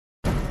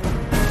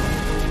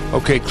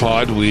Okay,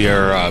 Claude, we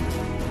are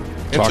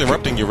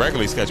interrupting your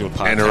regularly scheduled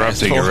podcast.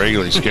 Interrupting your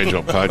regularly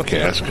scheduled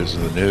podcast because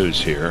of the news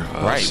here.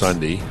 Right.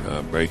 Sunday,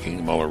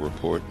 breaking Mueller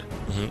report.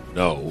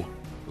 No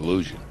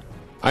collusion.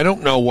 I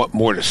don't know what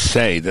more to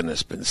say than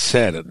has been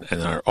said,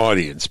 and our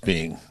audience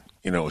being,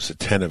 as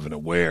attentive and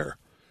aware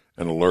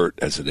and alert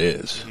as it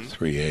is.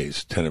 3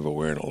 A's, attentive,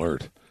 aware, and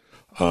alert.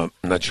 I'm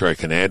not sure I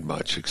can add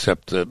much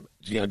except,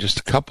 just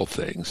a couple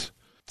things.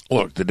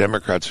 Look, the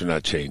Democrats are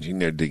not changing.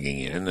 They're digging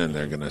in, and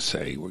they're going to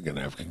say, we're going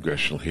to have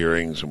congressional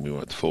hearings, and we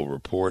want the full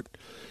report.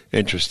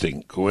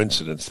 Interesting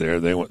coincidence there.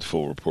 They want the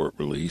full report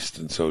released,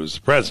 and so does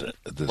the president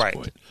at this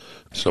point.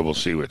 So we'll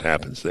see what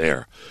happens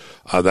there.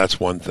 That's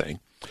one thing.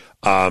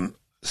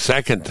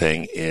 Second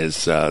thing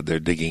is they're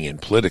digging in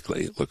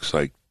politically. It looks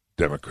like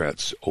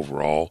Democrats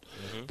overall,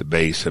 the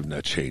base, have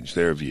not changed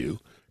their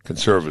view.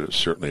 Conservatives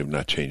certainly have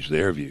not changed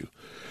their view.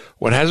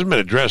 What hasn't been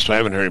addressed, I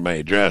haven't heard my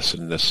address,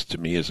 and this to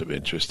me is of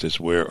interest,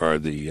 is where are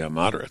the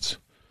moderates,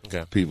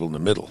 people in the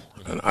middle?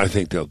 And I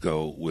think they'll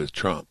go with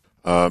Trump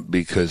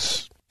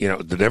because,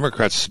 the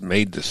Democrats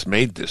made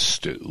this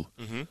stew.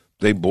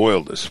 They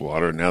boiled this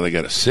water, and now they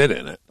got to sit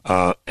in it.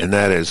 And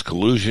that is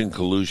collusion,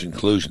 collusion,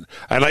 collusion.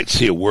 I'd like to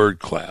see a word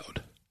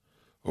cloud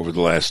over the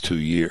last 2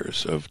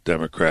 years of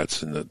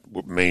Democrats and the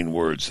main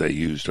words they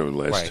used over the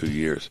last 2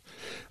 years.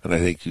 And I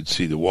think you'd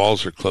see the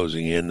walls are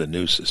closing in, the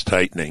noose is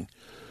tightening.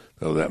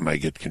 Though that might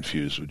get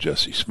confused with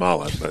Jussie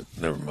Smollett, but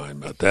never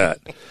mind about that.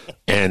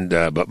 And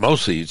but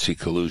mostly you'd see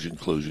collusion,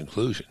 collusion,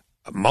 collusion.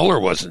 Mueller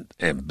wasn't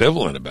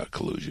ambivalent about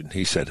collusion.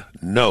 He said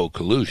no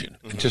collusion.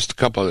 And just a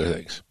couple other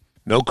things.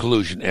 No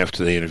collusion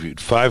after they interviewed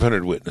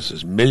 500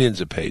 witnesses,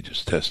 millions of pages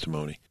of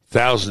testimony,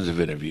 thousands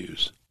of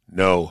interviews.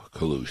 No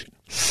collusion.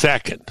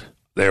 Second,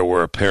 there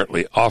were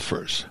apparently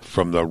offers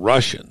from the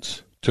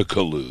Russians to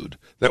collude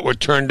that were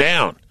turned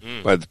down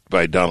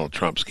by Donald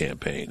Trump's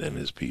campaign and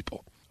his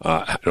people.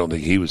 I don't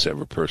think he was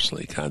ever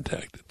personally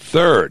contacted.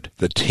 Third,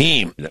 the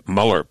team that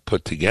Mueller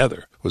put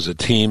together was a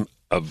team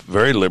of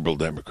very liberal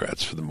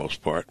Democrats for the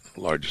most part,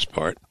 largest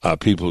part,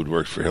 people who'd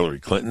worked for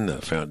Hillary Clinton,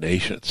 the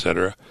foundation, et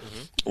cetera.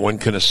 One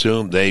can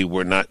assume they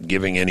were not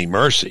giving any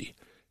mercy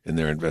in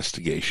their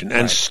investigation,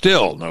 and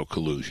still no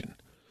collusion.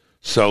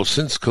 So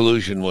since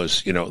collusion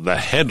was, the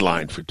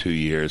headline for 2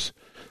 years,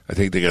 I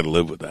think they got to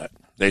live with that.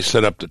 They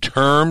set up the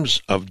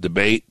terms of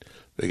debate.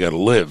 They got to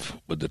live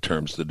with the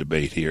terms of the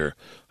debate here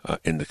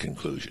in the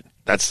conclusion.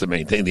 That's the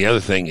main thing. The other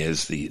thing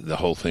is the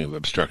whole thing of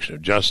obstruction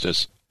of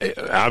justice. It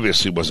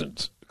obviously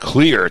wasn't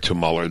clear to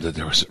Mueller that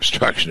there was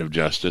obstruction of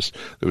justice.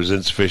 There was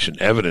insufficient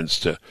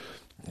evidence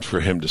for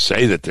him to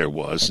say that there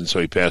was, and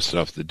so he passed it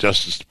off to the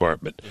Justice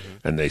Department,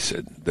 and they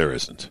said there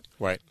isn't.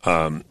 Right.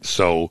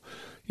 So,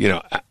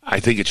 I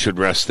think it should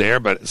rest there,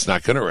 but it's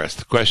not going to rest.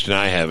 The question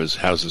I have is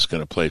how's this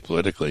going to play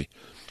politically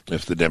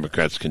if the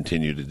Democrats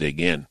continue to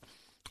dig in?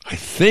 I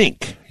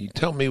think, you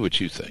tell me what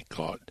you think,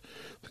 Claude.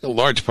 I think a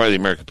large part of the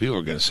American people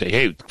are going to say,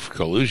 hey,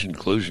 collusion,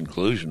 collusion,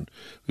 collusion,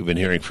 we've been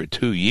hearing for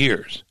 2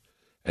 years,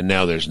 and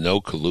now there's no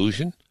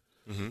collusion.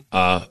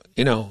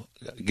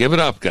 Give it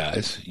up,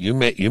 guys. You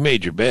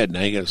made your bed,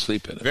 now you got to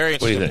sleep in it. Very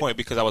interesting point,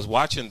 because I was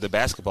watching the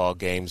basketball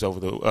games over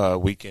the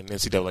weekend,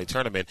 NCAA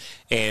tournament,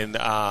 and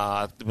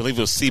I believe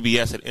it was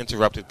CBS had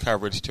interrupted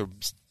coverage to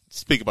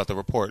speak about the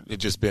report. It had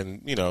just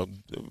been,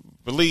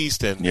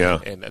 released,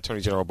 and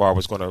Attorney General Barr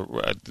was going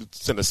to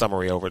send a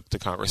summary over to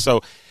Congress.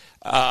 So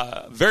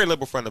a very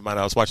liberal friend of mine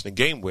I was watching the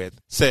game with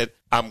said,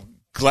 I'm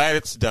glad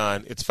it's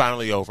done. It's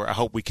finally over. I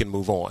hope we can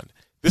move on.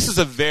 This is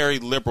a very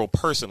liberal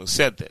person who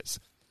said this.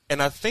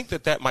 And I think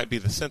that might be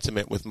the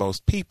sentiment with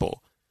most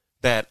people,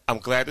 that I'm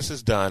glad this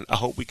is done. I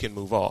hope we can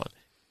move on.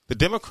 The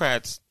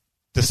Democrats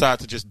decide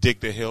to just dig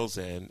their heels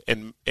in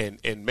and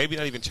maybe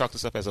not even chalk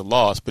this up as a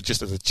loss, but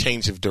just as a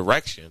change of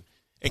direction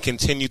and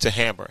continue to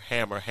hammer.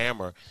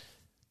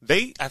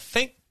 They, I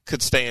think,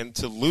 could stand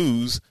to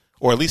lose,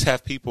 or at least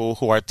have people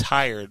who are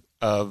tired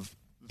of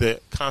the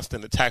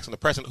constant attacks on the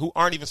president who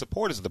aren't even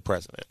supporters of the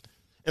president.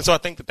 And so I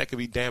think that could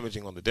be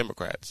damaging on the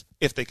Democrats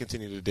if they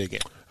continue to dig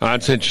in.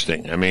 It's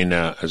interesting. I mean,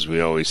 as we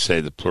always say,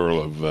 the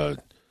plural of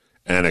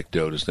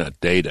anecdote is not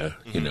data.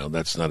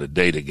 That's not a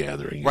data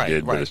gathering but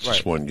it's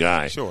just one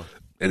guy. Sure.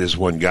 It is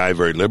one guy,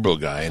 very liberal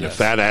guy. And if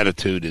that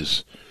attitude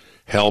is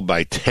held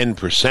by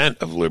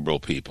 10% of liberal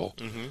people,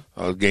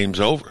 the game's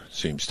over,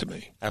 seems to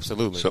me.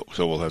 Absolutely. So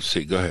we'll have to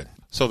see. Go ahead.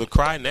 So the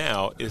cry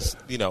now is,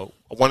 I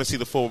want to see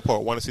the full report.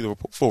 I want to see the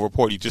full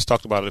report. You just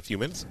talked about it a few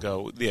minutes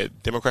ago. The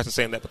Democrats are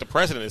saying that, but the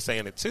president is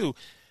saying it too.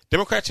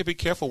 Democrats should be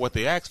careful what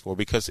they ask for,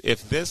 because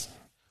if this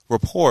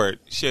report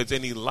sheds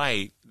any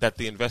light that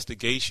the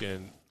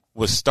investigation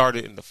was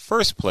started in the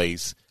first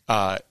place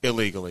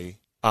illegally,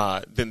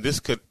 then this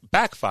could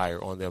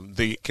backfire on them,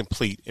 the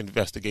complete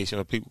investigation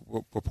of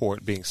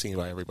report being seen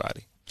by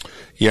everybody.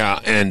 Yeah,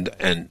 and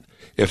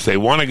if they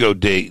want to go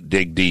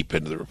dig deep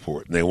into the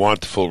report and they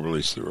want the full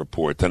release of the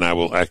report, then I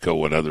will echo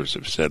what others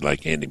have said,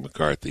 like Andy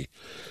McCarthy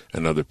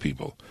and other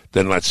people.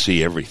 Then let's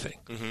see everything.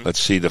 Let's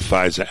see the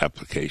FISA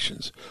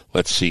applications.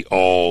 Let's see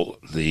all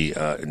the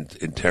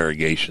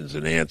interrogations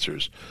and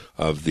answers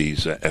of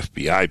these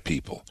FBI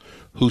people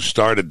who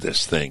started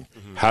this thing?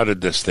 Mm-hmm. How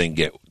did this thing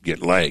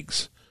get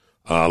legs?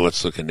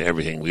 Let's look into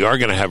everything. We are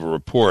going to have a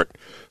report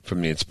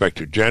from the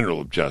Inspector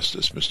General of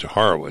Justice, Mr.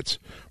 Horowitz,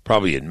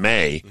 probably in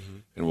May,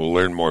 and we'll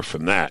learn more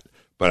from that.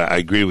 But I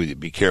agree with you.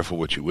 Be careful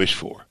what you wish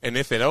for. And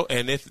if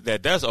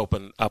that does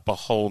open up a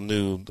whole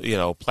new,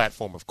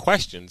 platform of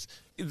questions,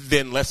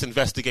 then let's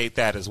investigate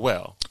that as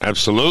well.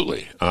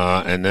 Absolutely.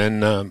 And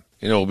then,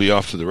 we'll be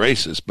off to the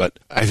races. But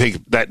I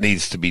think that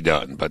needs to be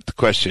done. But the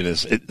question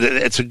is,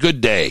 it's a good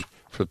day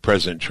for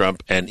President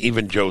Trump and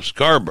even Joe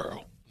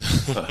Scarborough.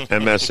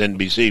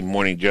 MSNBC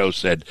Morning Joe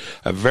said,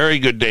 a very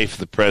good day for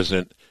the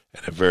president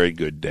and a very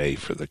good day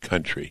for the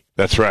country.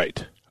 That's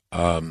right.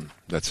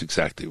 That's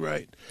exactly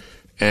right.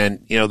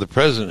 And, the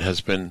president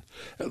has been,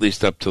 at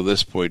least up to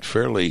this point,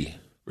 fairly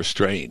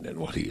restrained in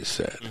what he has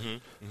said.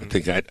 I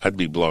think I'd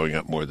be blowing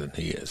up more than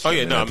he is. Oh,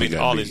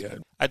 yeah,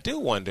 I do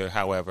wonder,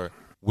 however,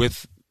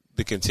 with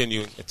the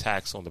continuing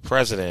attacks on the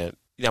president,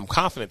 I'm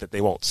confident that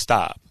they won't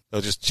stop. They'll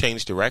just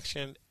change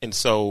direction. And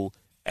so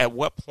at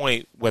what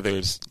point, whether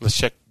it's let's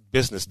check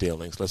business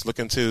dealings, let's look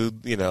into,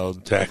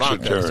 tax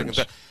returns.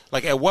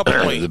 At what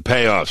point? The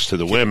payoffs to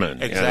the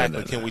women.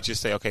 Exactly. Can we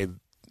just say, okay,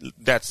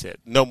 that's it.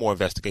 No more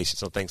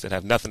investigations on things that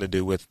have nothing to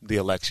do with the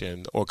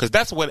election, because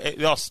that's what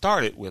it all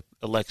started with,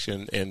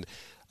 election and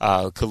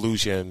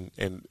collusion.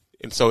 And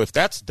so if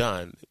that's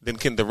done, then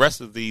can the rest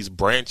of these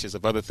branches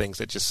of other things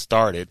that just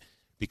started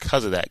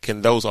because of that,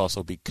 can those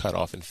also be cut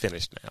off and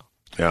finished now?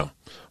 Yeah.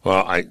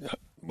 Well,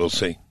 we'll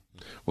see.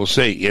 We'll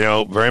see.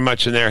 Very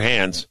much in their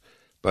hands.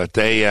 But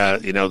they,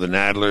 the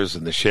Nadlers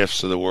and the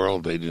Schiffs of the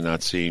world, they do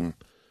not seem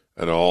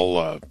at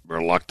all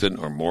reluctant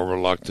or more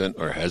reluctant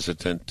or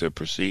hesitant to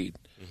proceed.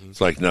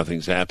 It's like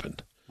nothing's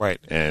happened. Right.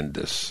 And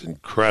this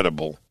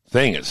incredible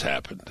thing has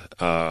happened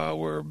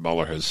where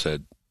Mueller has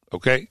said,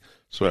 okay,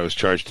 that's what I was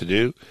charged to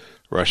do.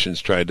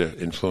 Russians tried to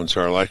influence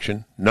our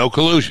election. No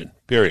collusion,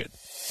 period.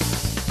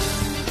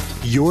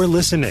 You're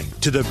listening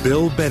to The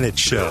Bill Bennett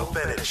Show.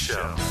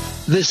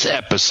 This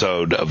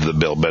episode of The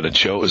Bill Bennett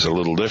Show is a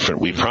little different.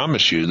 We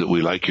promise you that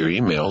we like your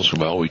emails.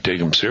 Well, we take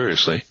them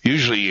seriously.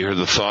 Usually you hear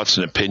the thoughts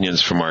and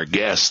opinions from our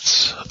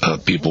guests,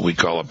 people we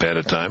call up at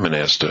a time and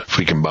ask if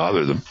we can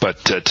bother them. But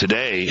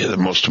today, the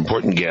most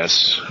important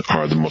guests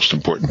are the most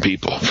important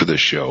people for this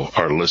show,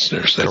 our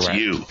listeners. That's correct.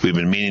 You. We've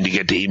been meaning to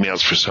get to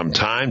emails for some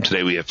time.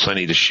 Today we have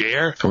plenty to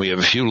share, and we have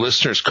a few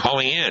listeners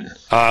calling in.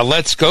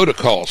 Let's go to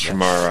calls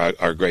from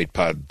our great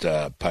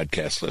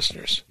podcast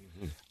listeners.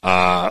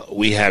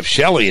 We have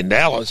Shelley in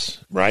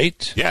Dallas,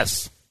 right?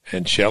 Yes.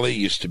 And Shelley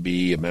used to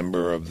be a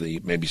member of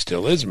maybe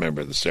still is a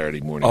member of the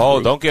Saturday Morning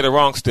Group. Don't get it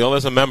wrong, still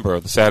is a member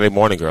of the Saturday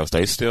Morning Girls.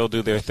 They still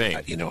do their thing.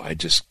 I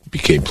just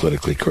became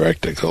politically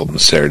correct. I called them the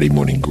Saturday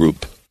Morning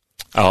Group.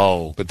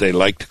 Oh. But they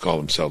like to call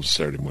themselves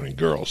Saturday Morning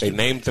Girls. They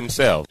named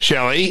themselves.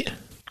 Shelley?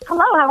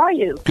 Hello, how are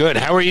you? Good.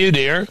 How are you,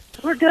 dear?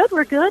 We're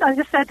good. I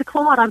just had to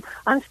call out.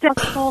 I'm still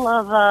full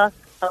of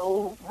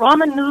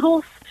ramen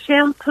noodles,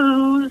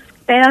 shampoos,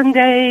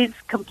 Band-Aids,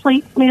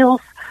 complete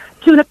meals,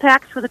 tuna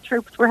packs for the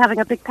troops. We're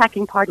having a big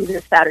packing party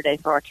this Saturday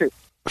for our troops.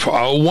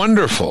 Oh,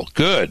 wonderful.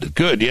 Good.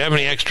 Do you have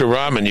any extra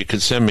ramen? You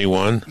could send me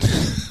one.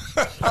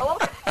 Oh,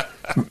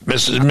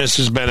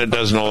 Mrs. Bennett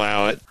doesn't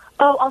allow it.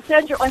 Oh, I'll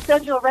send you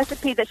a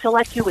recipe that she'll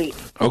let you eat.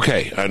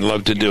 Okay, I'd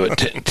love to do it.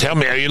 Tell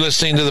me, are you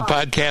listening to the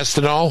podcast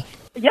at all?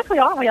 Yes, we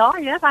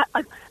are. Yes,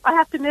 I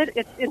have to admit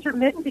it's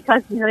intermittent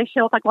because they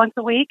show up like once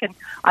a week, and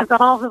I've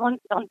got all the ones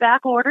on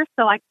back order,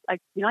 so I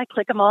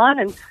click them on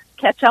and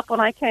catch up when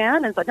I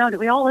can. And but no,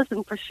 we all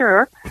listen for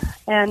sure.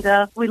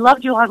 And we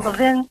loved you on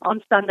Levin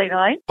on Sunday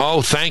night.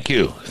 Oh, thank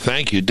you.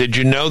 Did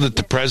you know that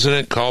the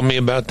president called me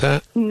about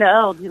that?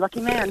 No, you lucky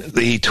man.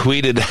 He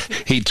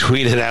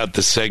tweeted out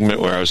the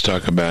segment where I was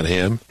talking about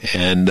him,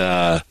 and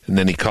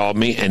then he called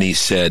me and he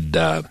said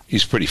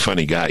he's a pretty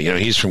funny guy.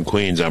 He's from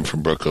Queens, I'm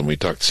from Brooklyn. We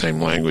talk the same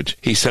language.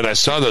 He said, I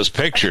saw those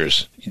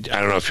pictures.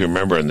 I don't know if you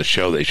remember in the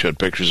show they showed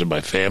pictures of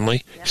my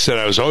family. He said,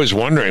 I was always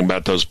wondering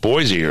about those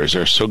boys of yours.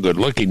 They're so good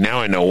looking. Now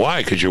I know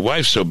why, because your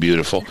wife's so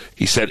beautiful.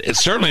 He said,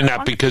 it's certainly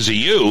not because of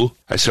you.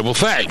 I said, well,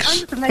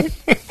 thanks.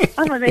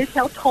 I'm amazed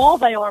how tall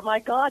they are. My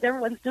God,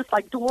 everyone's just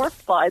like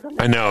dwarfed by them.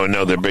 I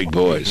know, they're big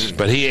boys.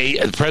 But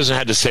the president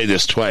had to say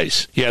this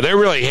twice. Yeah, they're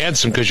really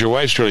handsome because your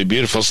wife's really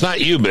beautiful. It's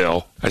not you,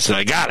 Bill. I said,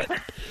 I got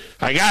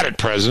it,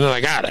 President.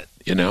 I got it.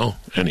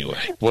 Anyway,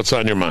 what's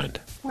on your mind?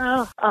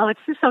 Oh, it's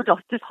just so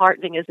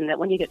disheartening, isn't it?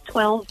 When you get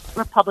 12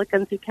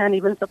 Republicans who can't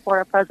even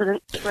support a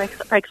president, it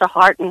breaks our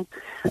heart. And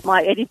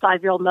my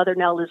 85-year-old mother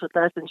now lives with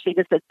us, and she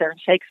just sits there and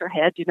shakes her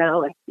head,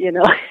 and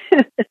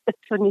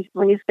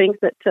when you think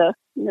that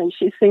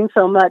she's seen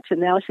so much, and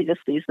now she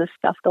just sees this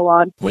stuff go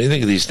on. What do you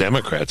think of these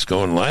Democrats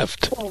going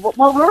left?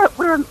 Well,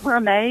 we're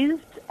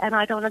amazed. And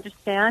I don't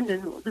understand.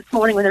 And this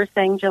morning when they were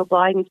saying Joe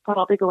Biden's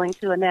probably going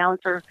to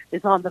announce or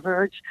is on the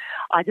verge,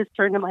 I just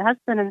turned to my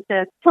husband and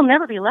said, he'll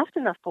never be left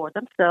enough for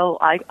them. So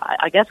I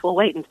guess we'll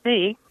wait and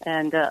see.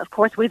 And, of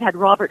course, we've had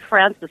Robert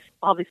Francis,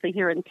 obviously,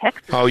 here in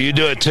Texas. Oh, you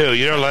do it, too.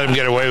 You don't let him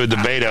get away with the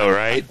veto,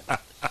 right?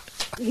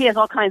 he has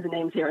all kinds of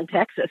names here in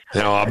Texas.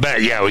 No, I'll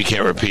bet. Yeah, we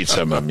can't repeat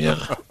some of them.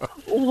 Yeah.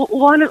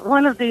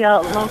 One of the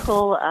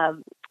local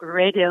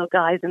radio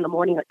guys in the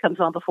morning that comes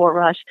on before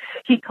Rush,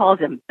 he calls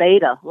him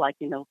Beta, like,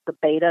 the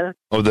Beta.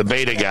 Oh, the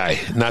Beta guy,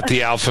 not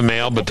the alpha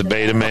male, but the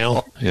Beta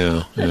male.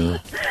 Yeah.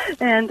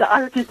 And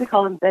I used to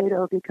call him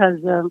Beta because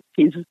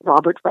he's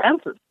Robert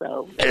Francis.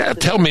 So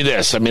tell me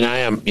this. I mean, I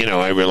am.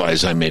 I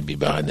realize I may be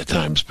behind the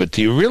times, but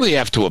do you really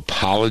have to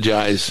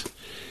apologize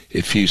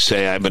if you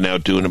say I've been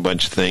out doing a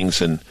bunch of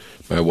things and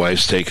my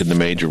wife's taken the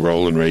major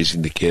role in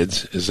raising the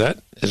kids? Is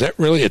that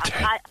really a?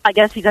 I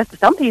guess he does to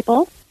some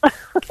people.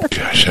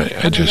 Gosh,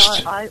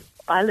 I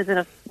live in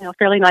a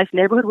fairly nice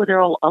neighborhood where there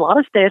are a lot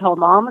of stay-at-home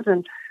moms,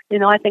 and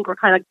I think we're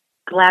kind of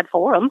glad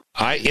for them.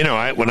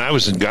 When I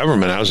was in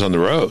government, I was on the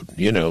road.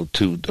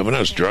 When I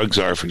was drug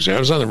czar, for example,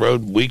 I was on the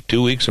road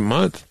 2 weeks a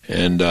month,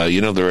 and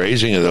the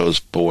raising of those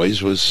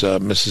boys was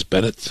Mrs.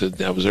 Bennett.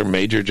 That was her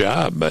major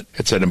job, but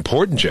it's an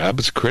important job.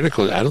 It's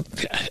critical. I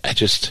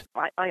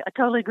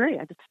totally agree.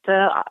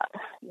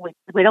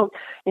 We don't.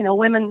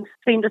 Women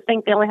seem to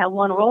think they only have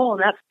one role,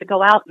 and that's to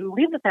go out and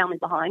leave the family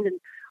behind. And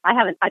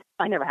I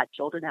never had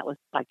children. That was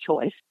by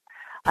choice.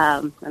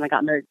 And I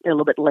got married a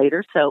little bit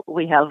later, so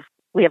we have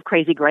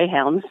crazy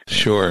greyhounds.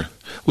 Sure,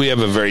 we have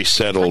a very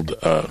settled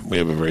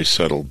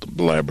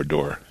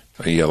Labrador,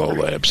 a yellow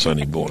lab,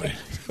 Sonny boy.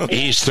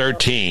 He's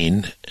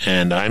 13,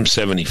 and I'm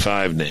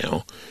 75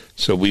 now.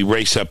 So we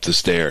race up the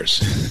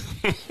stairs.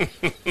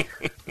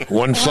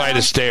 One flight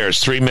of stairs,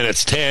 3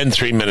 minutes 10,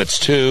 3 minutes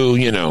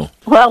 2.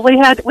 Well, we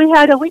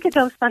had a week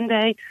ago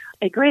Sunday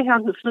a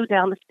greyhound who flew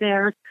down the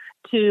stairs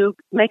to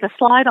make a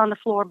slide on the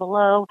floor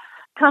below,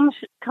 come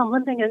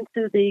limping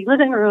into the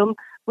living room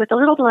with a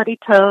little bloody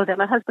toe that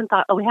my husband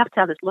thought, we have to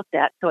have this looked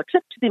at. So a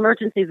trip to the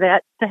emergency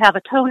vet to have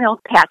a toenail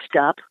patched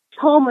up,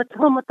 home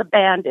with the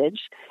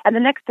bandage, and the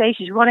next day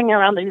she's running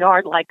around the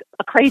yard like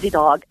a crazy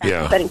dog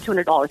and spending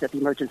 $200 at the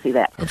emergency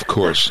vet. Of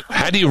course.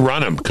 How do you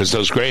run them? Because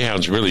those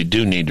greyhounds really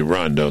do need to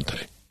run, don't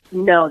they?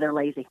 No, they're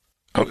lazy.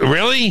 Oh,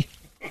 really?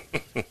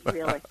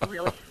 Really.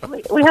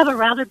 We have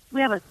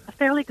a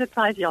fairly good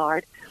sized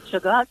yard. She'll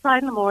go outside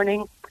in the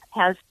morning,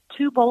 has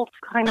 2 bolts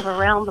kind of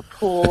around the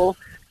pool,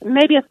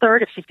 maybe a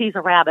third if she sees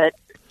a rabbit,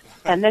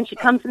 and then she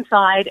comes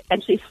inside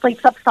and she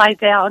sleeps upside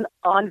down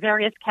on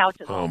various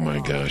couches. Oh my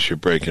gosh, you're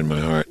breaking my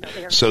heart.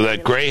 So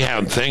that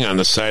Greyhound thing on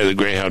the side of the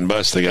Greyhound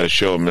bus, they got to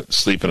show them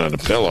sleeping on a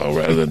pillow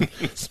rather than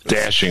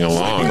dashing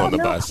along on the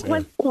bus.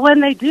 When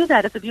they do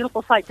that, it's a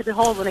beautiful sight to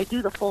behold. When they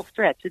do the full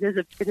stretch, it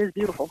is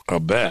beautiful. I'll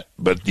bet.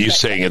 But you're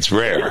saying it's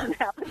rare.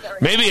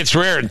 Maybe it's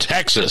rare in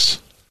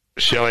Texas.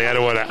 Shelley, I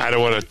don't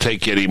want to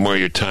take any more of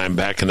your time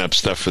backing up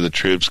stuff for the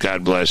troops.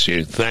 God bless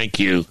you. Thank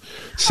you.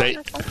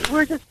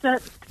 We're just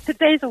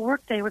today's a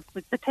work day.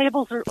 The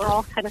tables are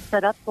all kind of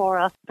set up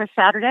for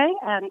Saturday,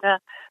 and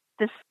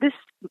this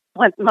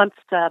month's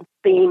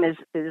theme is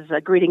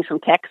greetings from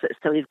Texas.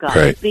 So we've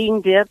got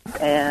bean dip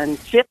and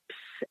chips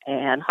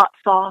and hot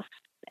sauce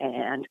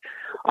and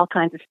all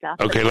kinds of stuff.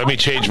 Okay, let me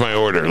change my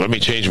order.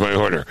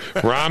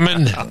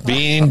 Ramen,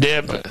 bean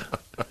dip.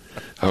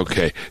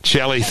 Okay,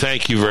 Shelley,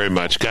 thank you very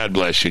much. God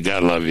bless you.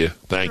 God love you.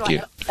 Thank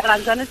you. And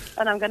I'm gonna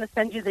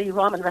send you the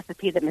ramen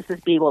recipe that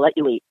Mrs. B will let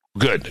you eat.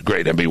 Good,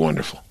 great. That'd be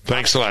wonderful.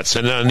 Thanks a lot.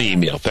 Send it on an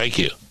email. Thank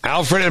you.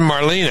 Alfred and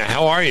Marlena,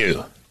 how are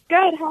you?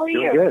 Good. How are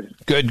you?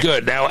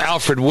 Good. Now,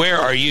 Alfred, where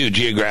are you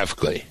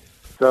geographically?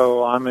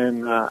 So I'm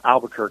in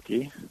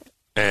Albuquerque.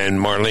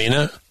 And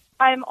Marlena?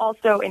 I'm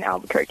also in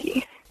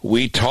Albuquerque.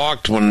 We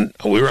talked when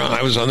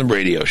I was on the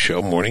radio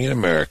show, Morning in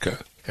America.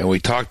 And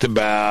we talked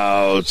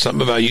about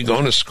something about you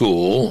going to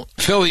school.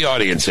 Fill the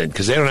audience in,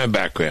 because they don't have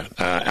background.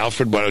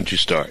 Alfred, why don't you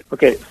start?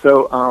 Okay,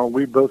 so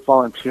we both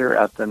volunteer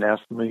at the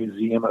National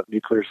Museum of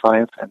Nuclear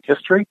Science and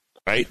History.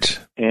 Right.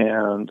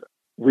 And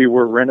we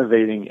were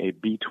renovating a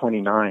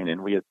B-29,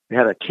 and we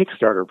had a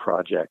Kickstarter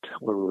project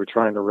where we were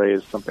trying to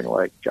raise something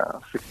like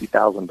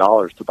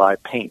 $60,000 to buy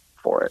paint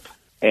for it.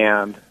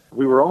 And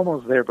we were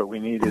almost there, but we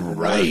needed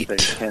say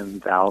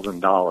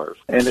 $10,000.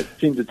 And it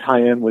seemed to tie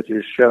in with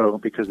your show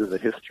because of the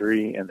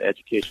history and the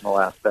educational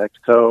aspect.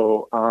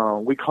 So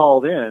we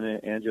called in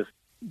and just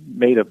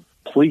made a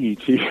plea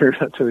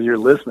to your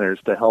listeners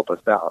to help us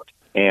out.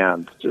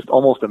 And just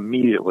almost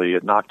immediately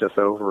it knocked us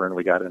over, and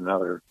we got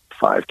another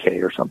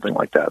 $5,000 or something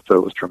like that. So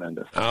it was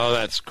tremendous. Oh,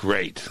 that's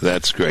great.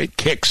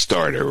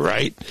 Kickstarter,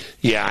 right?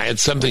 Yeah, I had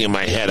something in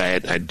my head.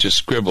 I just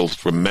scribbled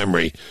from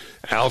memory.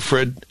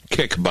 Alfred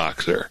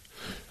Kickboxer.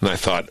 And I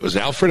thought, was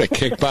Alfred a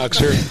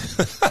kickboxer?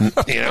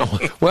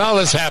 Well,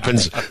 this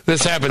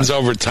happens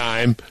over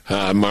time.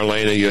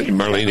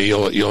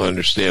 Marlena, you'll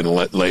understand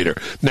later.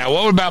 Now,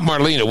 what about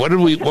Marlena?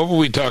 What were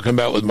we talking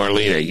about with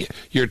Marlena?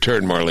 Your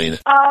turn, Marlena.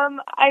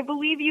 I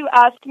believe you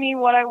asked me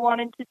what I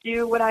wanted to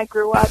do when I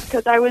grew up,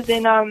 because I was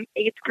in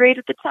 8th grade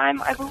at the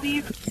time, I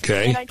believe.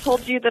 Okay. And I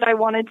told you that I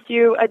wanted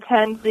to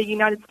attend the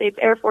United States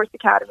Air Force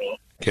Academy.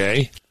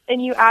 Okay.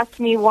 And you asked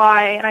me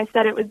why, and I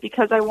said it was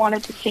because I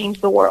wanted to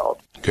change the world.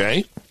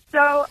 Okay.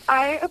 So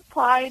I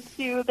applied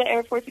to the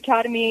Air Force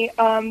Academy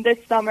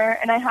this summer,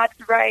 and I had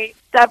to write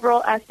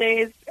several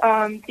essays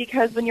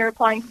because when you're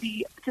applying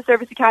to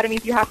service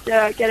academies, you have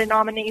to get a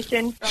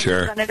nomination from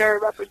a senator or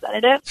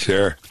representative.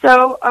 Sure.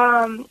 So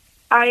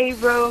I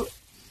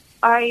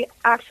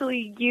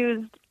actually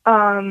used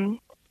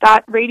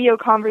that radio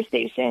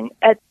conversation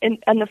in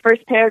the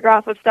first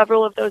paragraph of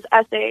several of those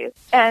essays,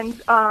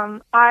 and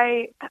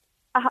I've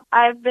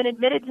been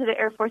admitted to the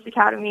Air Force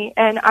Academy,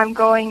 and I'm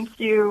going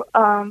to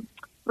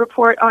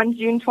report on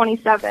June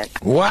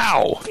 27th.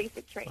 Wow.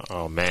 Basic training.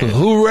 Oh, man.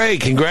 Hooray.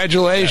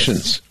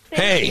 Congratulations.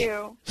 Thank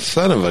you.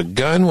 Son of a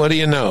gun, what do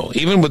you know?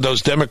 Even with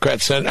those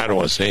Democrats, I don't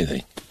want to say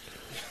anything.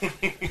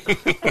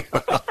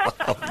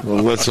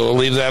 Well, we'll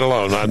leave that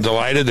alone. I'm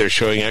delighted. They're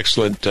showing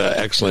excellent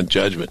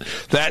judgment.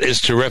 That is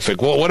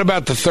terrific. Well, what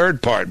about the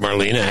third part,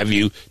 Marlena? Have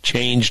you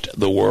changed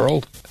the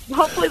world?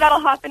 Hopefully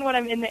that'll happen when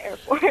I'm in the Air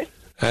Force.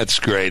 That's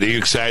great. Are you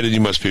excited? You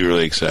must be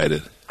really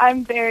excited.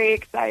 I'm very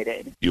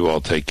excited. You all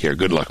take care.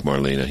 Good luck,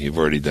 Marlena. You've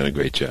already done a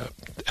great job.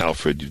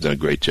 Alfred, you've done a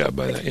great job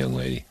by that young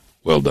lady.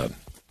 Well done.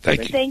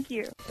 Thank you. Thank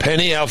you.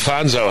 Penny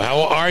Alfonso,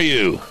 how are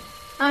you?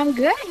 I'm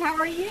good. How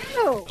are you?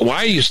 Why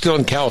are you still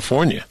in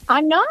California?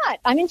 I'm not.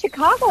 I'm in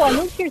Chicago. I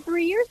moved here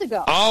 3 years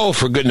ago. Oh,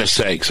 for goodness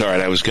sakes. All right,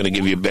 I was going to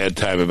give you a bad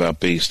time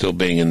about still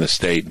being in the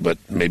state, but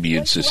maybe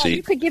you'd secede. Well,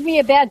 you could give me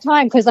a bad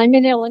time because I'm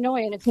in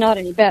Illinois and it's not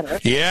any better.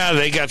 Yeah,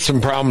 they got some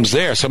problems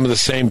there, some of the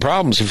same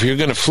problems. If you're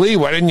going to flee,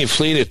 why didn't you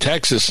flee to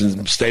Texas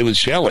and stay with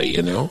Shelley,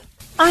 you know?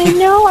 I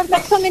know. I've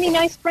got so many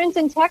nice friends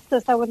in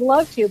Texas. I would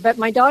love to, but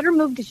my daughter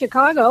moved to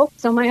Chicago,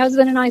 so my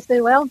husband and I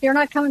said, well, if you're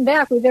not coming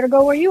back, we better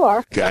go where you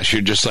are. Gosh,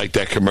 you're just like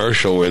that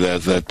commercial where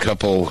that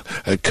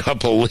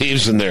couple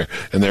leaves and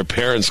their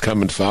parents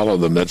come and follow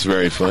them. That's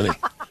very funny.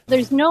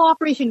 There's no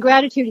Operation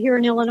Gratitude here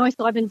in Illinois,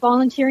 so I've been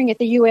volunteering at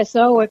the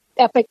USO at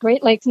Epic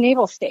Great Lakes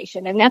Naval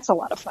Station, and that's a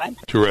lot of fun.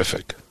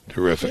 Terrific.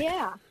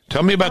 Yeah.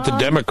 Tell me about the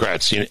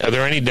Democrats. Are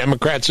there any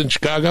Democrats in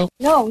Chicago?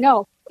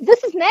 No.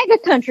 This is MAGA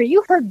country.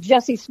 You heard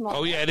Jesse Small.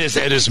 Oh, yeah, it is.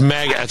 It is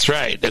MAGA. That's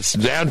right. It's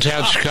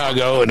downtown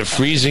Chicago, and a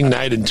freezing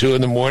night and 2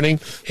 a.m.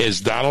 is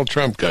Donald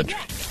Trump country.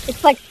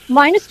 It's like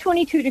minus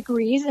 22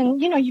 degrees,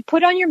 and, you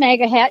put on your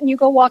MAGA hat, and you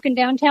go walking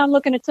downtown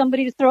looking at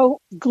somebody to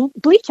throw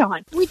bleach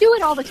on. We do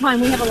it all the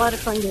time. We have a lot of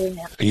fun doing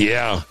that.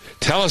 Yeah.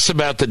 Tell us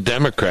about the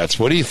Democrats.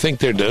 What do you think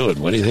they're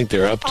doing? What do you think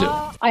they're up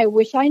to? I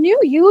wish I knew.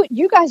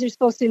 You guys are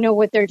supposed to know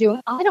what they're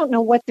doing. I don't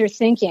know what they're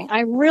thinking.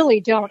 I really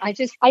don't. I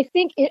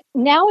think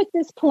now at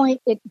this point,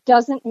 it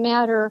doesn't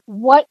matter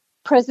what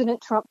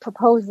President Trump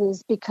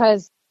proposes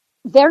because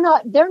they're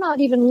not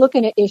even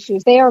looking at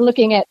issues. They are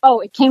looking at,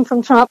 it came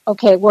from Trump.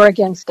 Okay, we're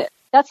against it.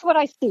 That's what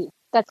I see.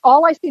 That's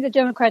all I see the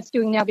Democrats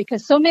doing now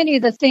because so many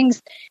of the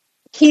things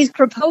he's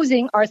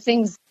proposing are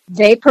things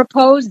they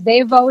propose,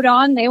 they vote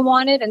on, they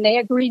want it, and they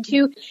agreed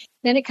to.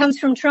 Then it comes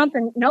from Trump,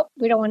 and nope,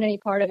 we don't want any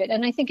part of it.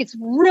 And I think it's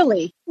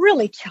really,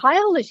 really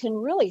childish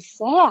and really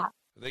sad.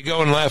 Are they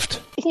going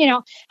left?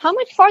 How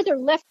much farther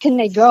left can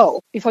they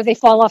go before they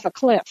fall off a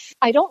cliff?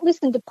 I don't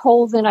listen to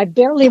polls, and I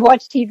barely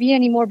watch TV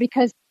anymore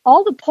because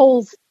all the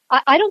polls,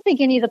 I don't think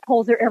any of the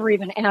polls are ever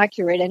even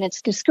accurate, and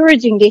it's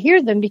discouraging to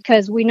hear them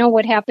because we know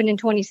what happened in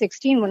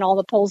 2016 when all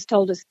the polls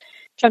told us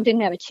Trump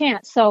didn't have a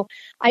chance. So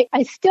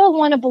I still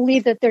want to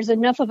believe that there's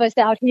enough of us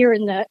out here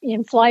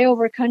in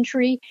flyover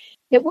country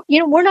that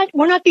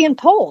we're not being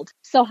polled.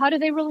 So how do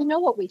they really know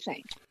what we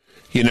think?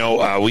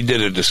 We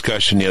did a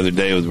discussion the other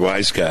day with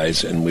Wise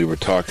Guys, and we were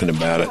talking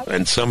about it.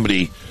 And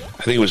somebody,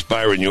 I think it was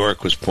Byron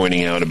York, was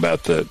pointing out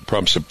about the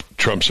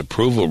Trump's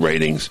approval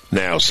ratings.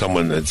 Now,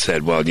 someone had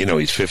said, well,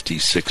 he's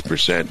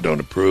 56% don't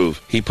approve.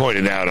 He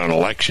pointed out on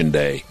Election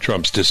Day,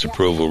 Trump's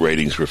disapproval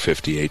ratings were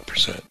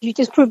 58%. You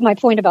just proved my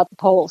point about the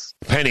polls.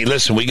 Penny,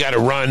 listen, we got to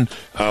run.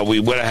 We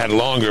would have had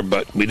longer,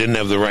 but we didn't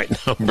have the right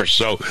number.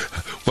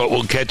 But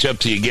we'll catch up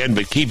to you again.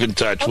 But keep in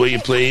touch, will you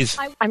please?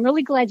 I'm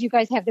really glad you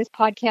guys have this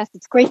podcast.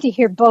 It's great to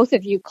hear both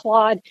of you,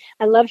 Claude.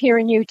 I love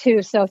hearing you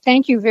too. So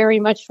thank you very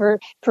much for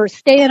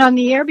staying on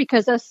the air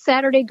because us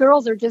Saturday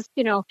girls are just,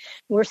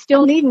 we're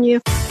still needing you.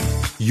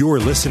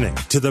 You're listening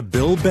to The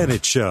Bill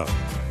Bennett Show.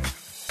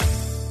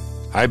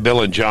 Hi,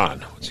 Bill and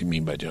John. What's he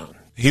mean by John?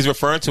 He's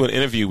referring to an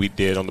interview we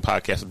did on the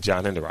podcast with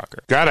John Hinderrocker.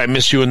 God, I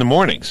miss you in the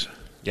mornings.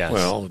 Yes.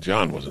 Well,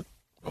 John wasn't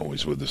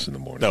always with us in the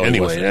morning. No,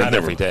 anyway, not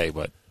every day,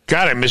 but...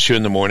 God, I miss you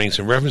in the mornings.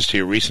 In reference to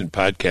your recent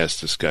podcast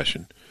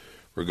discussion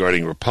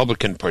regarding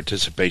Republican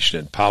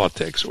participation in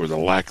politics or the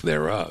lack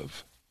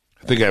thereof,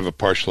 I think I have a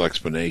partial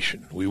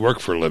explanation. We work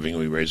for a living,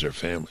 we raise our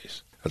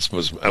families.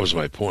 That was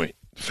my point.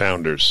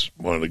 Founders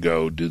wanted to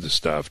go do the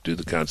stuff, do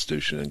the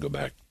Constitution, and go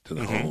back to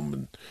the home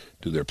and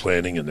do their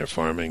planning and their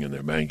farming and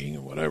their banking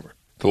and whatever.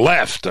 The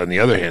left, on the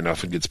other hand,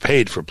 often gets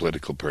paid for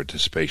political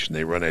participation.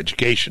 They run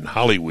education,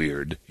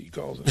 Hollyweird, he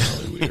calls it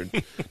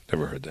Hollyweird.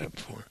 Never heard that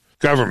before.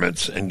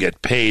 Governments and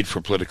get paid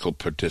for political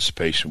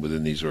participation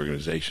within these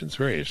organizations.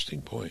 Very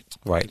interesting point.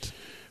 Right.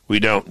 We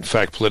don't. In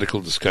fact,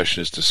 political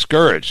discussion is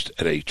discouraged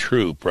at a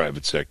true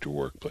private sector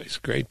workplace.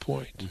 Great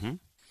point. Mm-hmm.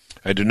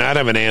 I do not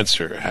have an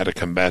answer how to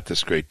combat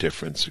this great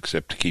difference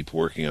except to keep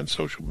working on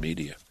social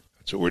media.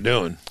 That's what we're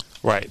doing.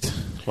 Right.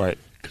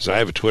 Because I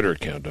have a Twitter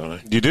account, don't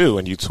I? You do,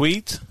 and you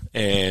tweet,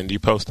 and you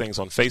post things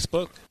on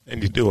Facebook,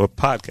 and you do a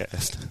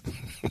podcast.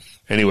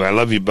 Anyway, I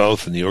love you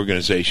both and the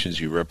organizations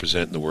you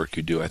represent and the work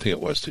you do. I think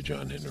it was to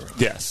John Hinderow.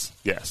 Yes.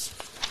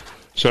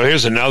 So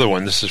here's another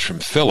one. This is from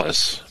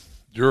Phyllis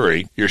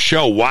Drury. Your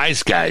show,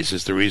 Wise Guys,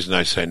 is the reason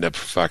I signed up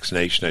for Fox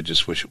Nation. I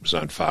just wish it was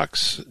on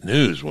Fox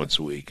News once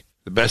a week.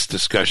 The best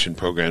discussion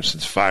program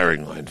since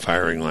Firing Line.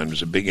 Firing Line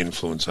was a big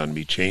influence on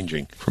me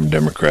changing from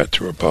Democrat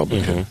to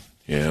Republican. Mm-hmm.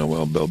 Yeah,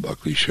 well, Bill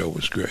Buckley's show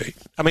was great.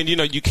 I mean,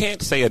 you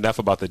can't say enough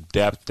about the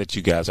depth that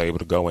you guys are able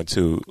to go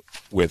into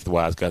with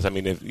Wise Guys. I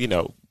mean, if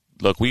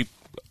look, we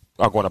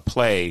are going to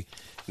play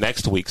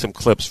next week some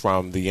clips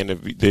from the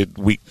interview,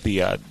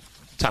 the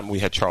time we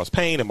had Charles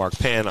Payne and Mark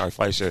Penn, Art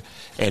Fleischer,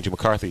 Andrew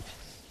McCarthy.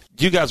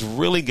 You guys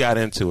really got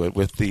into it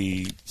with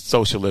the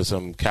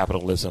socialism,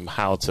 capitalism,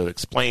 how to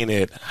explain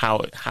it,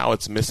 how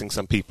it's missing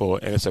some people,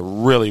 and it's a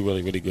really,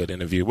 really, really good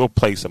interview. We'll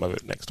play some of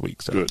it next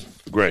week. So. Good.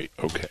 Great.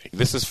 Okay.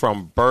 This is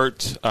from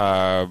Bert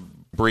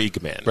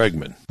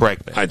Bregman.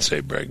 I'd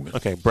say Bregman.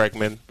 Okay,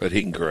 Bregman. But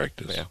he can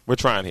correct us. Yeah, we're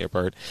trying here,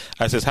 Bert.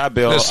 I says, hi,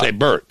 Bill. Let's say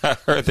Bert. I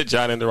heard the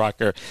John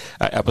Hinderocker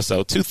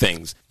episode. Two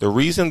things. The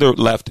reason the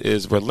left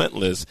is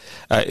relentless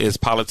is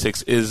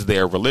politics is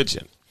their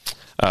religion.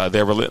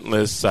 They're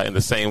relentless in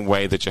the same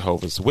way that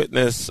Jehovah's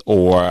Witness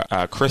or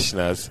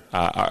Krishnas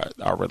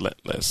are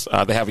relentless.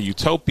 They have a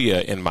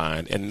utopia in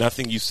mind, and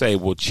nothing you say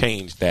will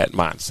change that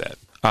mindset.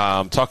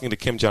 Talking to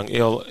Kim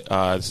Jong-il,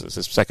 this is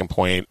his second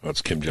point. Well,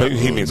 it's Kim Jong-un.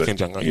 He means Kim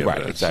Jong-un. Yeah,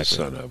 right, that's exactly.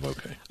 the son of,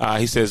 okay.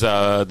 He says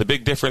the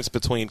big difference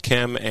between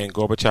Kim and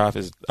Gorbachev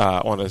is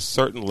on a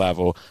certain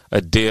level, a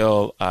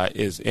deal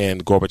is in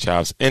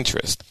Gorbachev's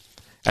interest.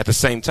 At the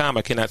same time,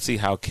 I cannot see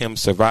how Kim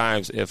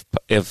survives if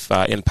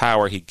in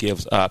power he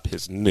gives up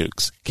his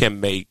nukes. Kim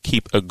may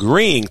keep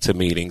agreeing to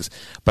meetings,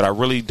 but I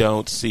really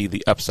don't see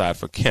the upside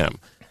for Kim.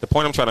 The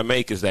point I'm trying to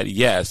make is that,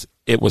 yes,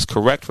 it was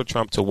correct for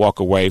Trump to walk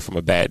away from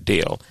a bad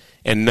deal.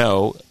 And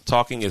no,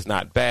 talking is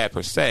not bad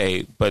per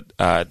se, but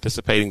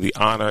dissipating the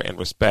honor and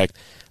respect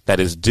that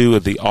is due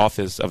of the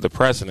office of the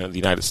president of the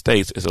United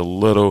States is a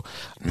little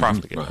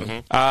profligate.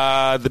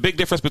 Mm-hmm. The big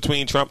difference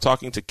between Trump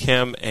talking to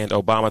Kim and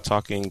Obama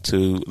talking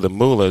to the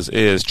Muellers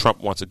is Trump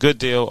wants a good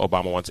deal,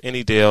 Obama wants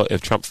any deal.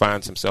 If Trump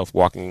finds himself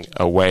walking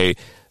away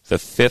the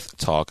fifth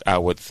talk, I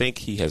would think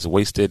he has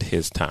wasted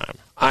his time.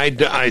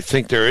 I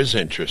think there is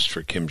interest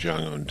for Kim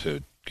Jong-un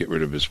to get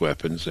rid of his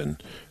weapons,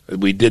 and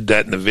we did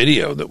that in the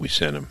video that we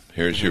sent him.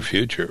 Here's your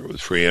future with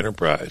free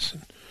enterprise.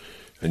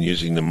 And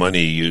using the money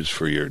you use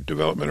for your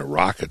development of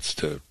rockets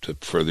to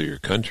further your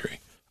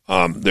country.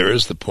 There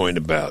is the point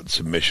about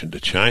submission to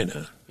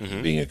China,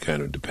 being a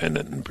kind of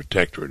dependent and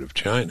protectorate of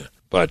China.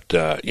 But,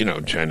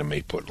 China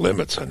may put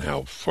limits on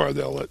how far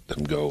they'll let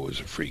them go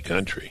as a free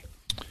country.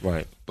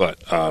 Right.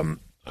 But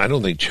I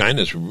don't think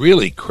China's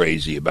really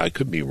crazy about, I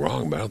could be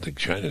wrong, but I don't think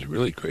China's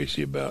really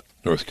crazy about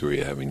North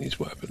Korea having these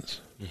weapons.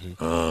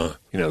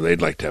 Mm-hmm.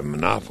 They'd like to have a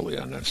monopoly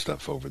on that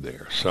stuff over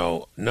there.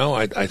 So, no,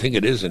 I think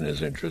it is in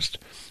his interest.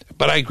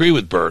 But I agree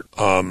with Bert.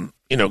 Go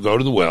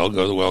to the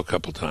well a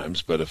couple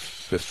times. But if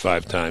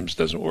 5 times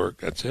doesn't work,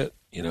 that's it.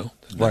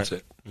 That's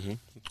it. Mm-hmm.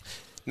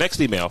 Next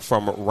email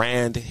from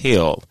Rand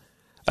Hill.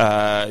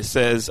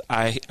 Says,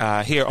 I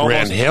hear almost...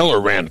 Rand Hill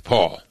or Rand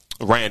Paul?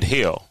 Rand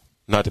Hill.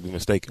 Not to be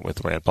mistaken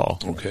with Rand Paul.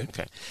 Okay.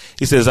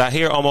 He says, I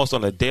hear almost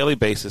on a daily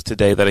basis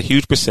today that a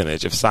huge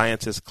percentage of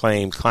scientists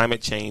claim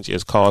climate change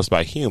is caused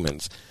by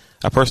humans.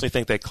 I personally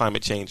think that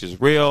climate change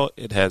is real.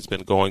 It has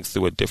been going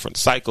through different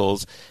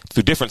cycles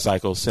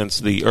since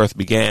the Earth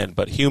began,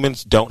 but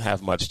humans don't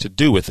have much to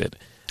do with it.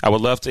 I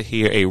would love to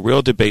hear a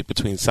real debate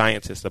between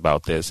scientists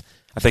about this.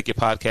 I think your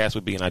podcast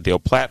would be an ideal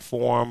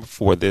platform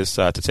for this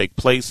to take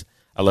place.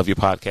 I love your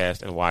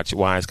podcast and watch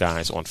Wise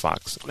Guys on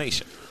Fox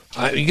Nation.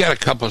 You got a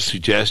couple of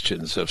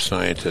suggestions of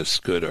scientists,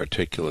 good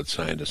articulate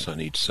scientists on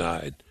each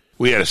side.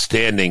 We had a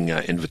standing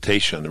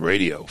invitation on the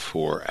radio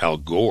for Al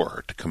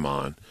Gore to come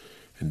on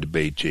and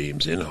debate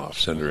James Inhofe,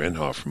 Senator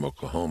Inhofe from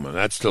Oklahoma.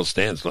 That still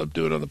stands. Love to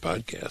do it on the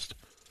podcast.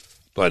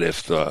 But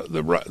if the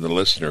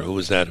listener, who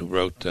was that who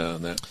wrote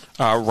that?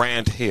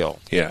 Rand Hill.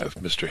 Yeah, if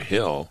Mr.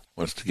 Hill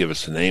wants to give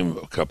us the name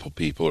of a couple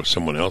people or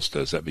someone else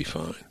does, that'd be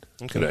fine.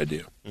 Okay. Good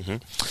idea. Mm-hmm.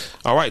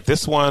 All right,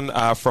 this one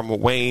from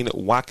Wayne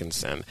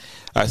Watkinson.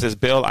 Says,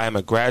 Bill, I am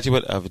a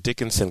graduate of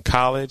Dickinson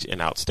College,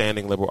 an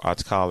outstanding liberal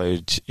arts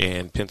college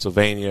in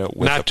Pennsylvania.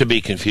 Not to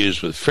be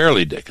confused with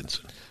Fairleigh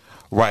Dickinson.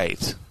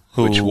 Right.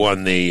 Which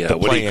won the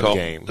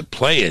game. The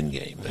play-in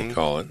game, they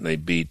call it. And they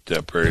beat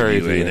Prairie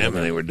View A&M,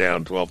 and they were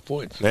down 12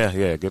 points.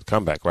 Yeah, good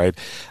comeback, right?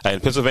 In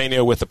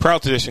Pennsylvania, with the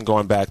proud tradition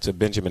going back to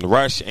Benjamin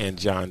Rush and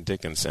John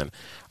Dickinson.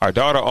 Our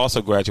daughter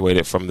also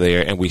graduated from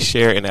there, and we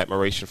share an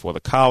admiration for the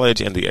college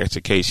and the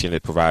education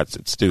it provides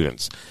its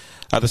students.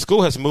 The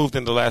school has moved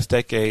in the last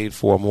decade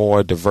for a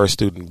more diverse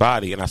student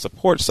body, and I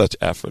support such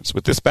efforts.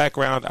 With this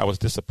background, I was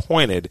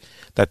disappointed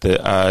that the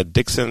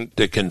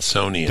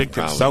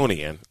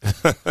Dickinsonian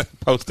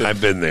posted. I've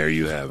been there,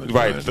 you haven't.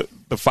 Right,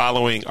 the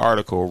following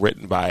article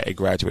written by a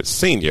graduate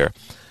senior.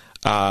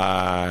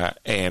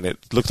 and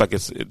it looks like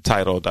it's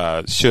titled,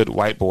 Should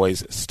White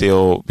Boys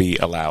Still Be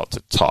Allowed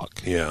to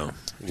Talk? Yeah.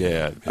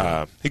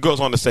 He goes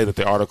on to say that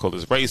the article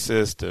is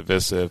racist,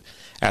 divisive,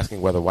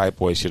 asking whether white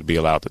boys should be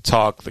allowed to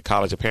talk. The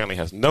college apparently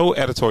has no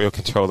editorial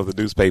control of the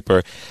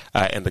newspaper,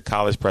 and the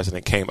college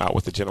president came out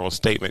with a general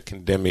statement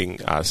condemning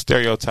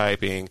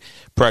stereotyping,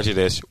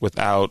 prejudice,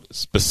 without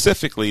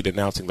specifically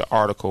denouncing the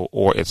article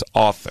or its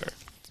author.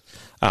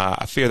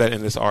 I fear that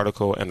in this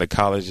article and the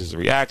college's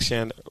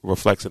reaction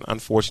reflects an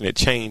unfortunate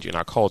change in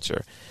our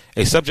culture,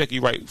 a subject you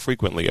write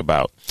frequently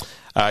about.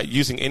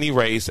 Using any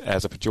race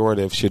as a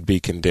pejorative should be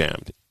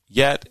condemned.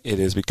 Yet it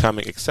is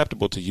becoming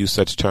acceptable to use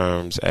such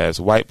terms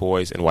as white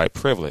boys and white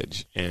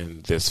privilege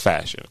in this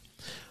fashion.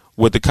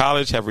 Would the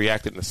college have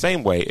reacted in the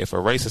same way if a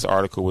racist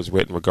article was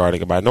written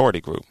regarding a minority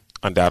group?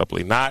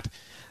 Undoubtedly not.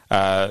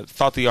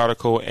 Thought the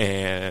article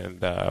and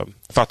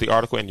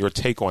your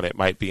take on it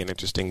might be an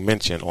interesting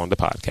mention on the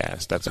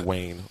podcast. That's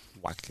Wayne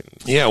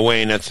Watkins. Yeah,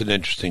 Wayne, that's an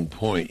interesting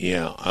point.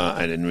 Yeah,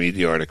 I didn't read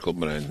the article,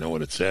 but I know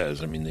what it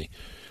says. I mean,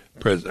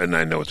 and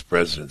I know what the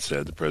president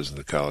said. The president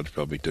of the college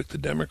probably took the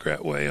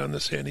Democrat way on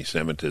this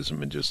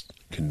anti-Semitism and just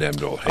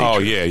condemned all hatred. Oh,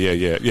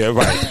 yeah,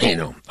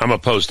 right. I'm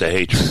opposed to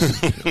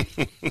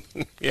hatred.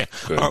 Yeah,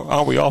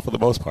 aren't we all for the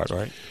most part,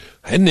 right?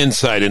 I had an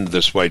insight into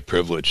this white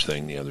privilege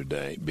thing the other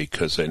day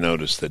because I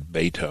noticed that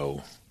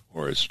Beto,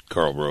 or as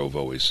Karl Rove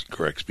always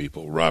corrects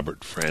people,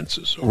 Robert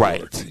Francis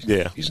O'Rourke,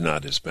 right? He's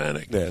not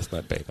Hispanic. Yeah, it's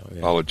not Beto. Yeah.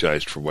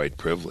 Apologized for white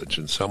privilege,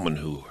 and someone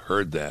who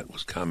heard that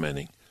was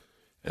commenting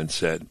and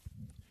said,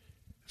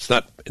 "It's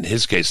not, in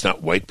his case,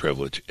 not white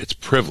privilege; it's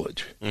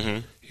privilege." Mm-hmm.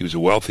 He was a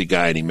wealthy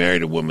guy, and he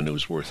married a woman who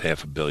was worth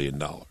 $500 million.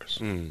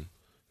 Mm.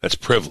 That's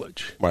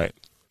privilege, right?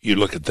 You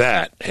look at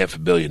that,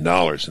 $500 million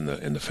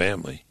in the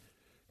family,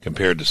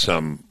 compared to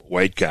some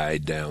white guy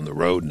down the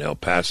road in El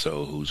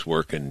Paso who's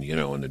working,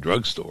 in the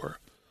drugstore,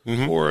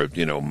 mm-hmm. or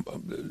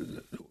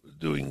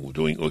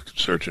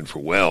searching for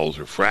wells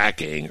or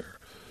fracking,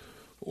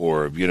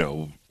 or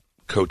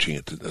coaching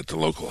at the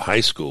local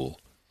high school,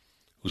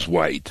 who's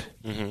white.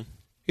 Mm-hmm.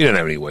 He doesn't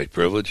have any white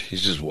privilege.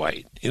 He's just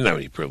white. He doesn't have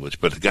any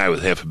privilege. But the guy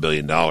with $500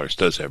 million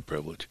does have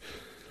privilege.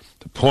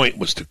 The point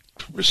was to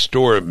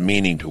restore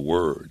meaning to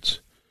words.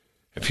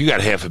 If you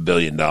got $500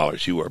 million,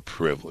 you are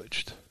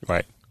privileged.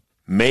 Right.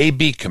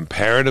 Maybe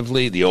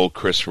comparatively, the old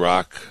Chris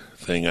Rock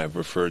thing I've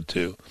referred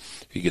to.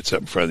 He gets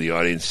up in front of the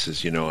audience and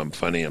says, I'm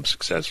funny, I'm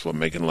successful, I'm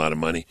making a lot of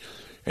money.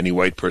 Any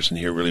white person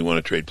here really want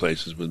to trade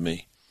places with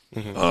me?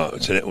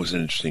 Mm-hmm. It was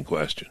an interesting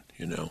question,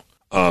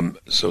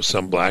 So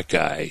some black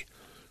guy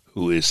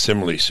who is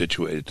similarly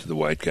situated to the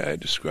white guy I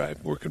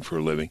described, working for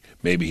a living,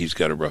 maybe he's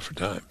got a rougher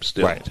time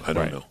still. Right, I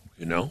don't know.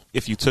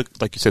 If you took,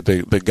 like you said,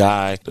 the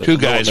guy... Two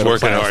guys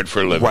working hard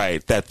for a living.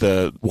 Right, that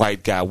the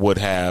white guy would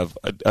have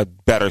a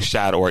better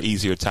shot or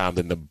easier time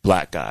than the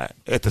black guy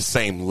at the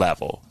same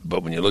level.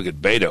 But when you look at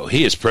Beto,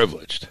 he is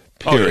privileged.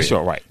 Period. Oh, yeah,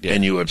 sure, right. Yeah.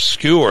 And you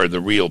obscure the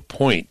real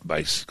point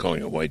by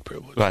calling it white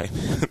privilege. Right.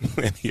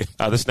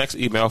 This next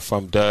email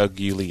from Doug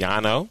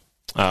Giuliano.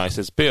 It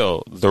says,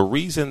 Bill, the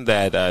reason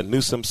that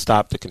Newsom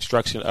stopped the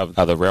construction of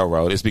the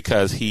railroad is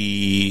because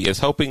he is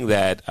hoping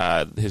that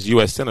his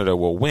U.S. senator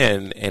will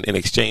win, and in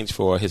exchange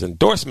for his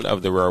endorsement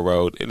of the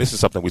railroad, and this is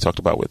something we talked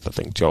about with, I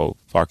think, Joel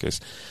Farkas,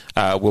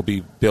 will be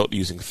built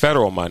using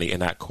federal money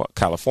and not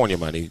California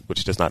money,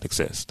 which does not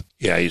exist.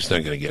 Yeah, he's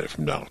not going to get it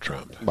from Donald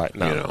Trump. Right,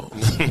 no.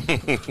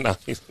 No,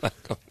 he's not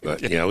going to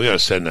But, we got to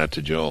send that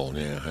to Joel.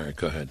 Yeah, all right,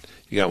 go ahead.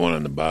 You got one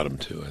on the bottom,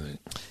 too, I think.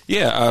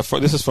 Yeah,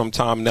 this is from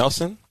Tom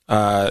Nelson.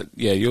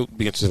 You'll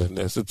be interested in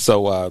this.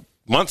 So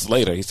months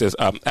later, he says,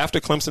 after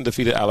Clemson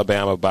defeated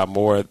Alabama by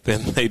more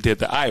than they did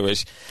the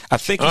Irish, I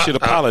think you should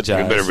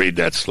apologize. You better read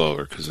that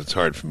slower because it's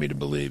hard for me to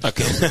believe.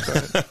 Okay.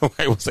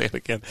 Right, we'll say it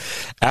again.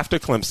 After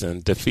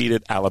Clemson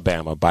defeated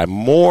Alabama by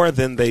more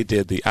than they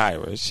did the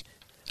Irish,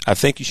 I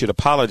think you should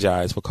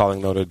apologize for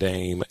calling Notre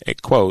Dame a,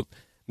 quote,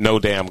 no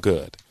damn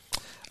good.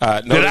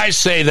 Did I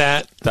say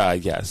that?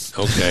 Yes.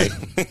 Okay.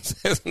 It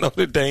says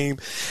Notre Dame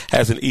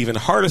has an even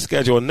harder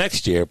schedule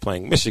next year,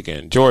 playing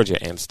Michigan,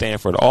 Georgia, and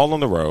Stanford all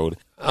on the road.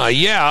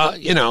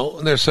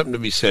 There's something to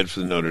be said for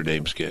the Notre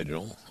Dame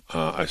schedule.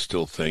 I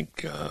still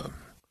think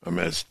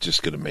it's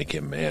just going to make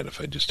him mad if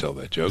I just tell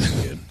that joke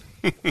again.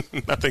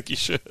 I think you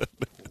should.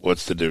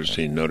 What's the difference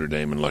between Notre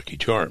Dame and Lucky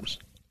Charms?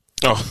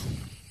 Oh.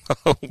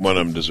 One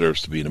of them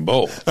deserves to be in a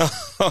bowl.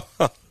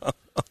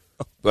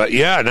 But,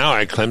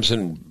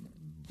 Clemson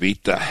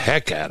beat the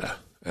heck out of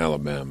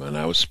Alabama, and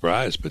I was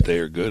surprised, but they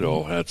are good.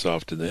 All hats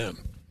off to them.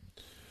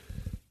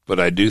 But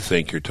I do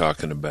think you're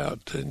talking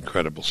about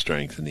incredible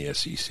strength in the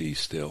SEC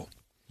still.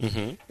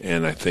 Mm-hmm.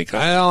 And I think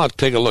I'll have to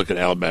take a look at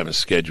Alabama's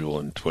schedule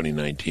in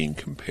 2019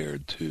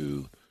 compared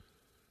to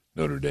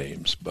Notre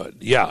Dame's. But,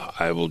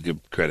 I will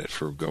give credit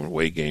for going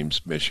away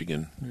games.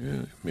 Michigan.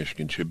 Yeah,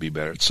 Michigan should be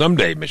better.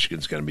 Someday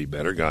Michigan's going to be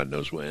better. God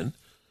knows when.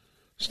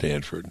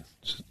 Stanford,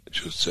 et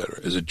cetera.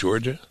 Is it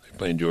Georgia? They're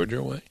playing Georgia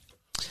away?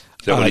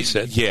 Is that what he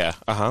said? Yeah.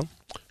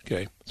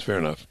 Okay, that's fair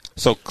enough.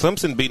 So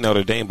Clemson beat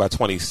Notre Dame by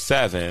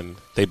 27.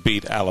 They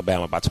beat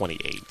Alabama by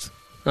 28.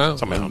 Oh,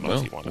 I don't know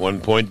if he won.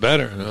 1 point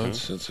better. No,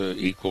 it's an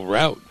equal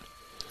route.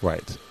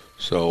 Right.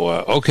 So,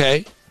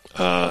 okay.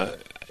 I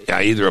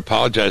either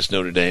apologize to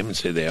Notre Dame and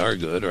say they are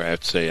good, or I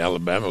have to say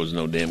Alabama was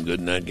no damn good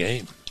in that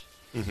game.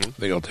 I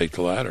think I'll take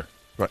the latter.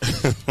 Right.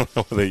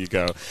 Well, there you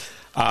go.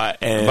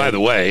 And by the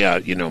way,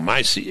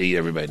 my CE,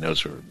 everybody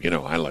knows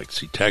I like to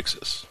see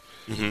Texas.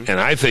 And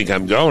I think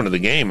I'm going to the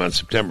game on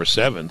September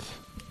 7th.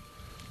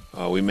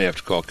 We may have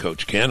to call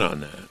Coach Ken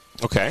on that.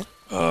 Okay.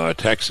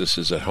 Texas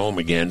is at home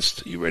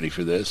against, you ready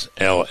for this,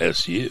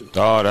 LSU.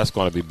 Oh, that's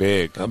going to be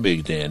big. A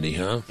big dandy,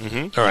 huh?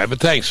 All right, but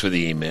thanks for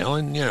the email,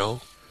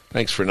 and,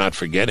 thanks for not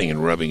forgetting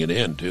and rubbing it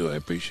in, too. I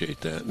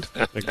appreciate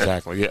that.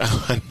 Exactly. Yeah,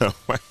 I know.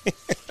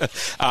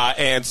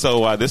 And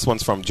so this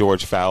one's from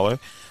George Fowler.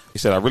 He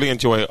said, I really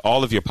enjoy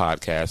all of your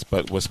podcasts,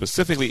 but was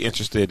specifically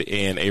interested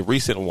in a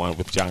recent one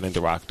with John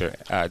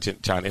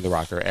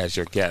Inderacher as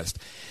your guest.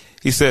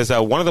 He says,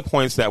 one of the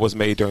points that was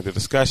made during the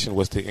discussion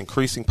was the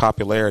increasing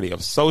popularity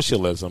of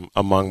socialism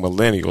among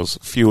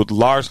millennials, fueled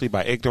largely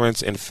by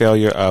ignorance and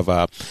failure of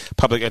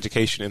public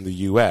education in the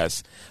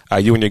U.S.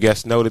 You and your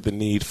guest noted the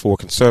need for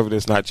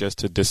conservatives not just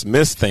to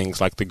dismiss things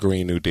like the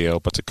Green New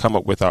Deal, but to come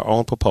up with our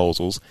own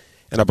proposals.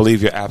 And I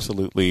believe you're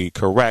absolutely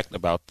correct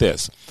about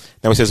this.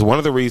 Now, he says one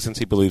of the reasons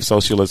he believes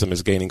socialism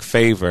is gaining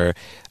favor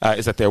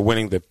is that they're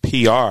winning the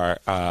PR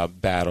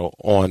battle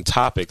on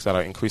topics that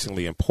are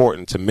increasingly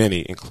important to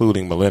many,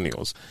 including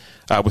millennials.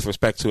 With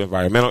respect to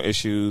environmental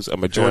issues, a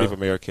majority of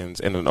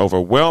Americans and an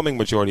overwhelming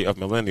majority of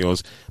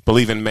millennials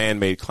believe in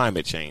man-made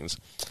climate change.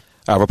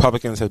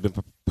 Republicans have been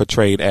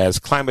portrayed as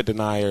climate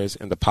deniers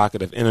in the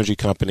pocket of energy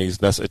companies,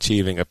 thus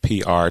achieving a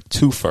PR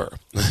twofer.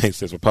 He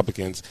says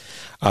Republicans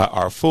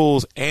are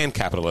fools and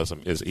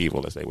capitalism is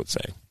evil, as they would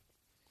say.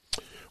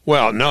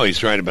 Well, no,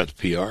 he's right about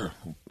the PR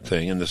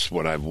thing, and this is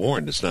what I've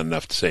warned. It's not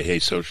enough to say, hey,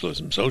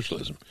 socialism.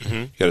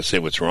 You got to say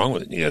what's wrong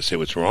with it. You got to say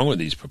what's wrong with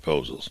these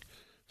proposals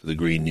for the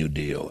Green New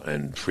Deal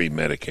and free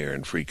Medicare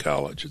and free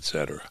college, et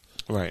cetera.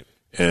 Right.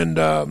 And,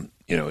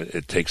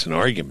 it takes an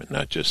argument,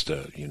 not just,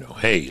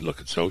 hey, look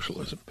at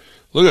socialism.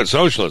 Look at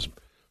socialism.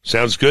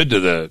 Sounds good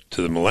to the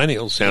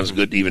millennials. Sounds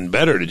good, even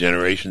better to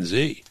Generation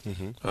Z.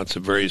 That's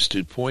a very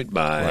astute point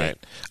by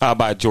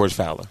George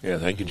Fowler. Yeah,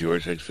 thank you,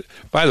 George.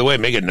 By the way,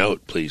 make a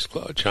note, please,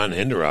 John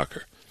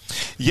Hinderacher.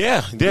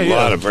 Yeah. A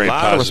lot of very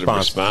positive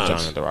response.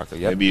 John Hinderacher.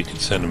 Yep. Maybe you can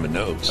send him a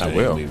note. I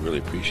will. We really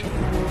appreciate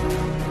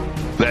it.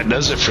 That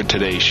does it for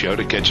today's show.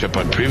 To catch up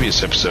on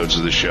previous episodes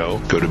of the show,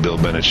 go to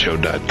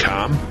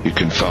BillBennettShow.com. You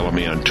can follow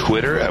me on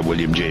Twitter at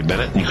William J.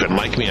 Bennett. You can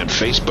like me on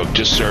Facebook.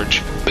 Just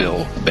search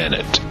Bill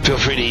Bennett. Feel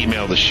free to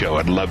email the show.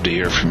 I'd love to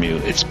hear from you.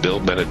 It's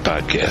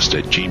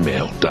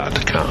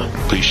BillBennettPodcast@gmail.com.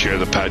 Please share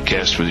the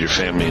podcast with your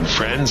family and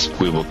friends.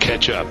 We will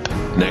catch up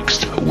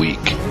next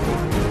week.